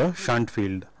respect to the shunt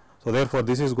field. So, therefore,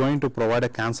 this is going to provide a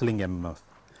cancelling MMF.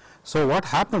 So, what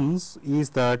happens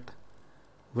is that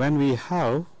when we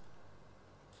have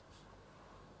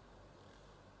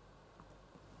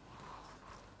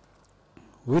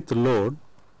with load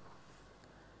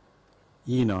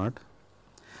E naught,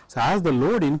 so as the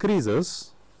load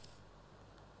increases,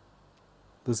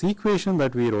 this equation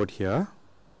that we wrote here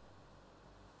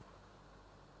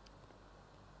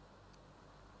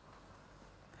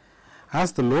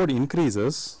as the load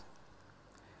increases,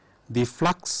 the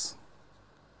flux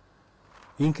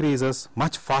increases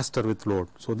much faster with load.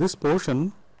 So, this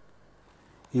portion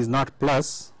is not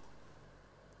plus,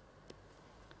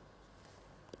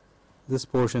 this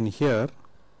portion here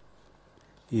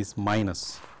is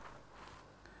minus.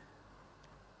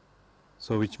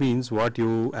 So, which means what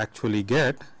you actually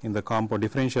get in the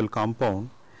differential compound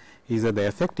is that the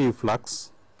effective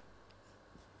flux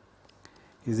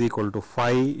is equal to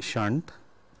phi shunt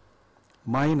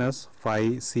minus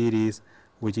phi series,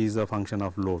 which is a function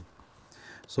of load.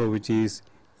 So, which is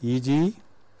EG,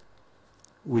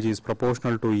 which is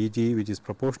proportional to EG, which is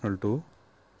proportional to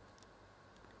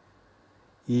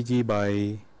EG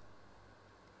by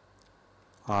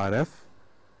RF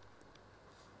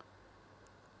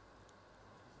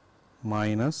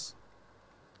minus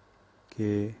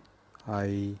K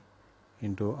I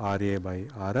into RA by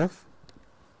RF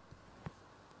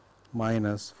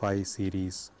minus phi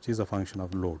series, which is a function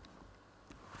of load.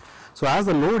 So, as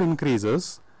the load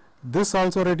increases, this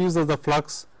also reduces the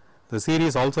flux, the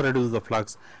series also reduces the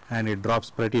flux, and it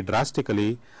drops pretty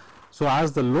drastically. So,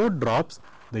 as the load drops,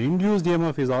 the induced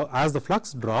EMF is as the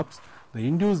flux drops, the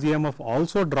induced EMF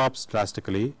also drops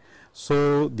drastically.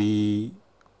 So, the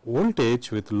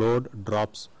voltage with load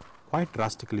drops quite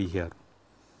drastically here.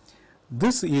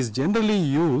 This is generally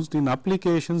used in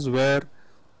applications where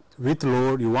with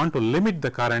load you want to limit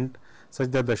the current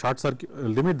such that the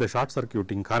limit the short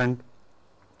circuiting current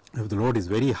if the load is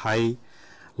very high,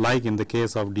 like in the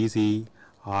case of DC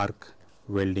arc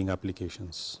welding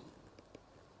applications.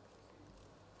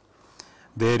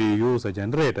 there you use a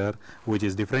generator which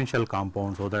is differential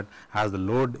compound, so that as the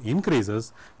load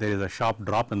increases there is a sharp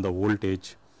drop in the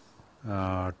voltage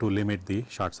to limit the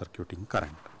short circuiting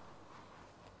current.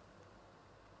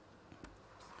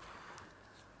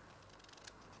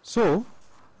 So,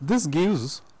 this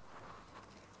gives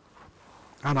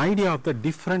an idea of the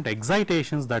different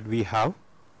excitations that we have,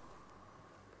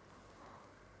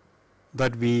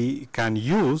 that we can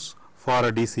use for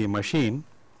a DC machine.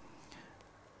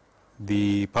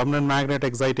 The permanent magnet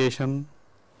excitation,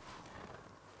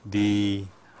 the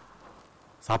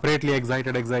separately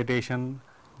excited excitation,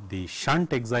 the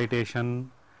shunt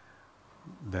excitation,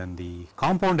 then the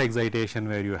compound excitation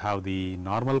where you have the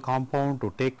normal compound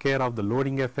to take care of the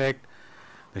loading effect,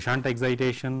 the shunt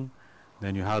excitation,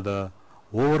 then you have the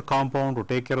over compound to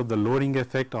take care of the loading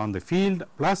effect on the field,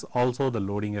 plus also the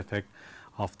loading effect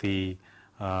of the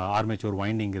armature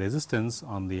winding resistance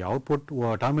on the output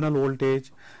terminal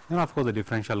voltage, then of course the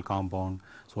differential compound,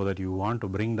 so that you want to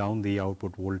bring down the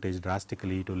output voltage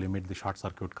drastically to limit the short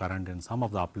circuit current in some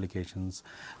of the applications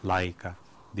like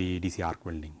the DC arc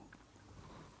welding.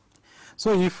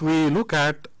 So, if we look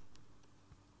at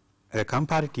a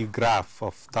comparative graph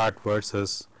of that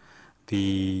versus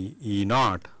the E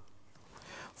naught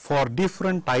for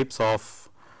different types of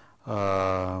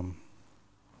the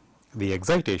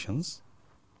excitations,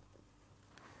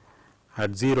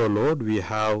 at 0 load we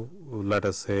have, let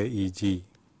us say, Eg.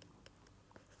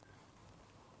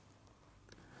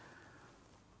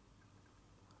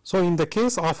 So, in the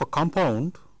case of a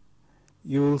compound,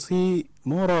 you will see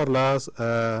more or less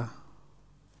a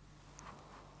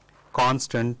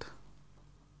constant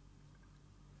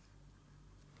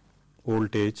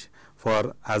voltage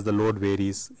for as the load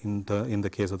varies in the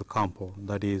case of the compound.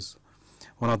 That is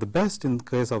one of the best in the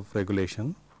case of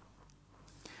regulation.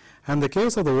 And the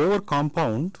case of the over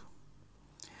compound,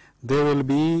 there will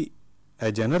be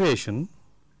a generation.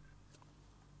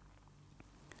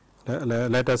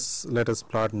 Let us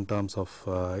plot in terms of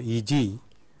Eg,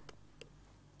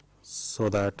 so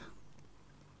that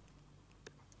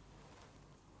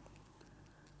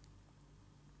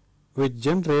which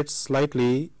generates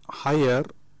slightly higher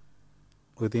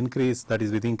with increase, that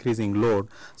is with increasing load,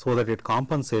 so that it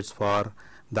compensates for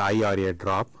the IRA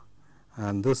drop,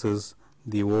 and this is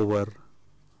the over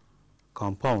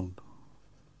compound.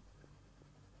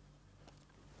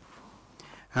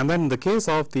 And then in the case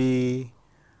of the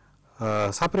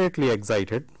separately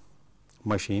excited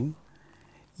machine,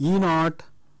 E naught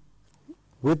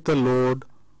with the load,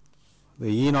 the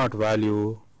E naught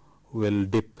value will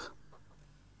dip.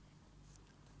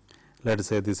 Let us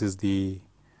say this is the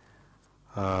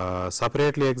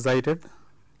separately excited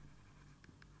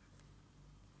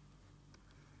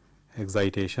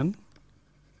excitation,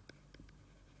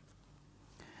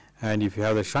 and if you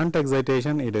have the shunt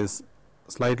excitation, it is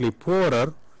slightly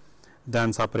poorer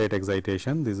than separate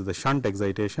excitation. This is the shunt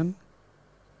excitation,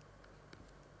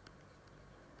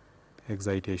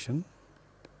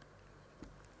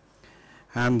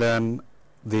 and then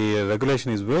the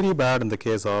regulation is very bad in the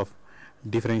case of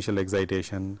differential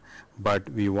excitation, but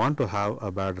we want to have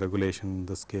a bad regulation in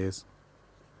this case,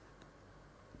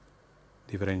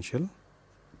 differential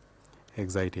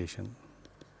excitation.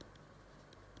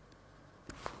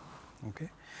 Okay.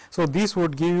 So, this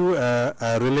would give you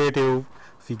a relative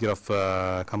figure of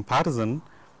comparison,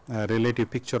 a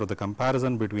relative picture of the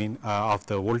comparison between of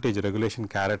the voltage regulation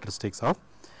characteristics of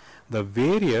the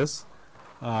various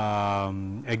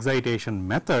excitation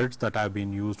methods that have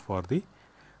been used for the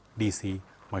DC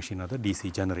machine or the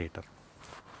DC generator.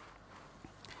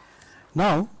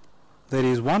 Now, there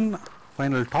is one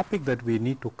final topic that we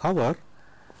need to cover,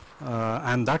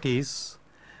 and that is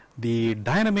the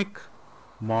dynamic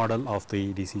model of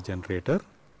the DC generator.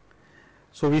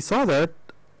 So, we saw that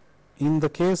in the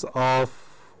case of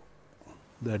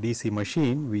the DC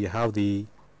machine, we have the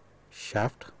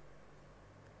shaft,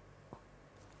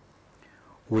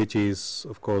 which is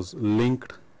of course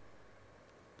linked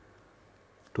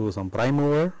to some prime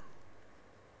mover.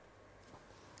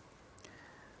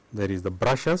 There is the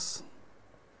brushes,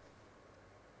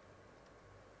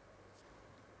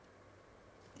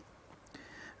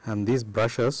 and these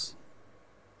brushes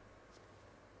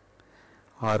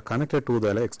are connected to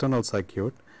the external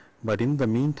circuit, but in the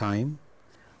meantime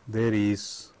there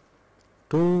is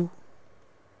two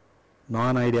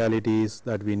non-idealities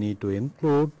that we need to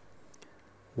include.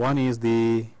 One is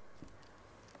the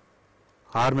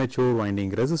armature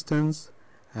winding resistance,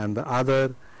 and the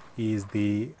other is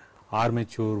the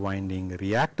armature winding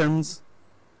reactance,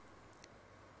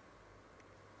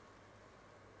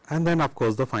 and then of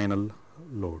course the final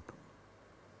load.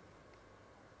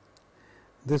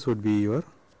 This would be your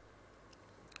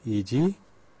E.g.,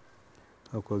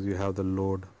 of course, you have the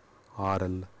load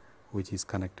RL which is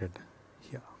connected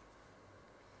here,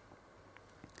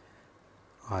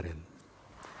 RL,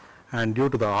 and due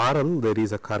to the RL there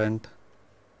is a current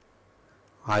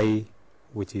I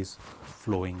which is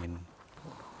flowing in.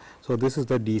 So, this is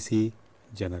the DC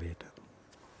generator.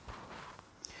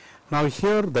 Now,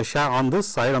 here the on this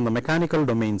side, on the mechanical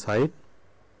domain side,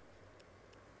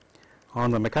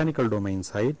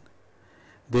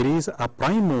 there is a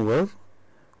prime mover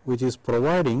which is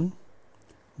providing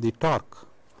the torque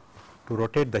to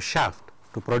rotate the shaft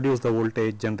to produce the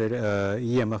voltage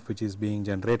EMF which is being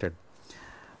generated.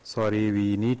 Sorry,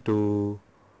 we need to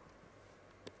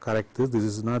correct this. This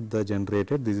is not the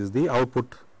generated, this is the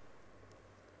output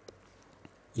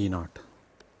E naught.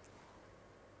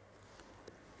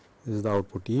 This is the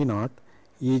output E naught.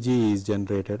 Eg is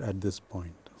generated at this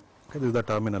point. Okay, this is the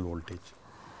terminal voltage,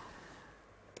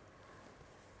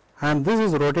 and this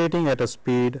is rotating at a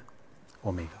speed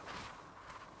omega,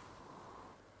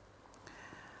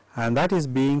 and that is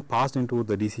being passed into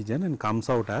the DC gen and comes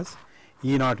out as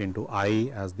E naught into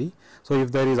I as the. So,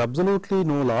 if there is absolutely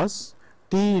no loss,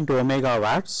 T into omega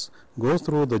watts goes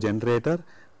through the generator,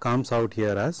 comes out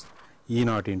here as E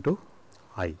naught into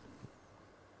I.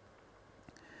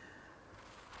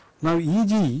 Now,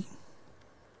 Eg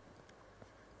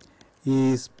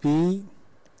is P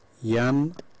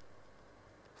n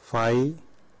phi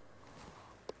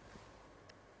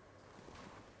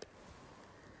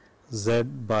Z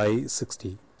by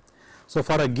 60. So,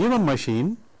 for a given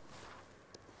machine,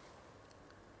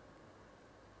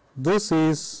 this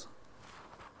is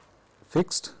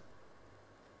fixed,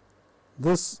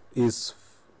 this is,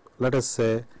 let us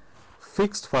say,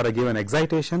 fixed for a given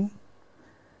excitation.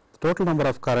 The total number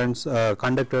of currents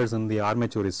conductors in the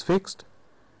armature is fixed,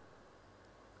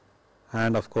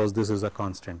 and of course, this is a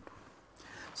constant.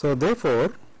 So,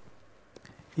 therefore,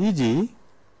 Eg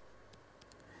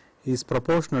is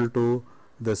proportional to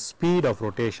the speed of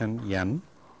rotation n,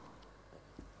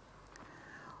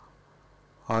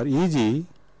 or Eg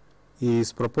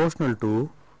is proportional to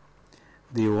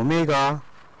the omega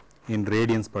in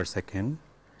radians per second,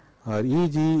 or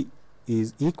Eg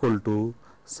is equal to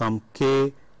some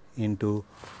k into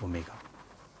omega.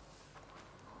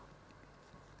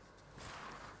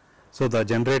 So, the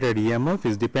generated EMF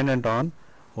is dependent on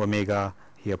omega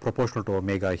here, proportional to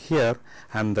omega here,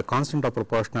 and the constant of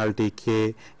proportionality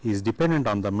k is dependent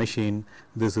on the machine.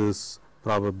 This is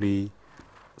probably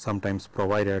sometimes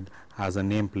provided as a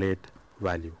nameplate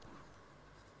value.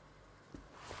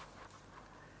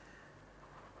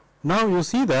 Now, you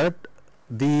see that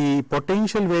the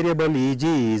potential variable Eg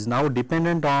is now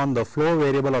dependent on the flow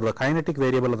variable or the kinetic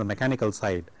variable on the mechanical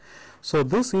side. So,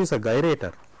 this is a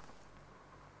gyrator.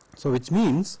 So, which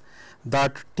means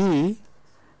that T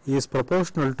is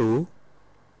proportional to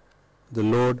the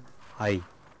load I,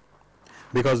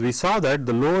 because we saw that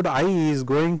the load I is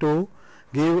going to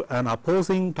give an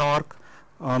opposing torque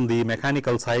on the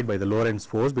mechanical side by the Lorentz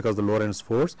force, because the Lorentz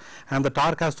force, and the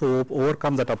torque has to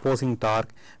overcome that opposing torque,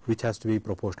 which has to be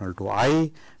proportional to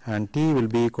I, and T will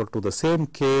be equal to the same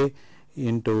k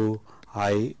into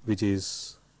I, which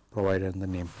is provided in the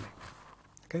nameplate.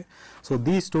 Okay. So,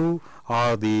 these two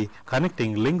are the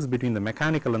connecting links between the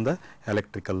mechanical and the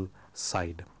electrical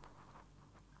side.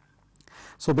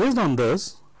 So, based on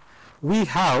this, we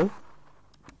have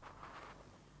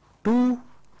two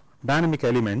dynamic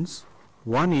elements.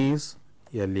 One is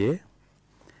LA,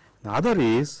 the other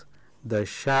is the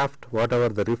shaft, whatever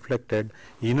the reflected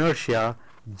inertia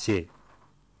J.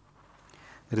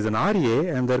 There is an RA,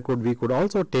 and there we could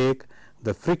also take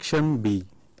the friction B,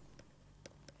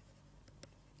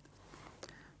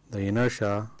 the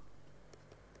inertia.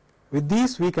 With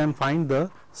these we can find the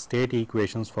state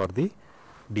equations for the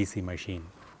DC machine.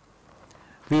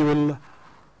 We will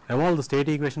evolve the state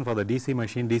equation for the DC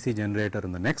machine, DC generator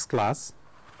in the next class,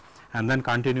 and then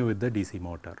continue with the DC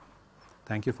motor.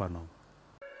 Thank you for now.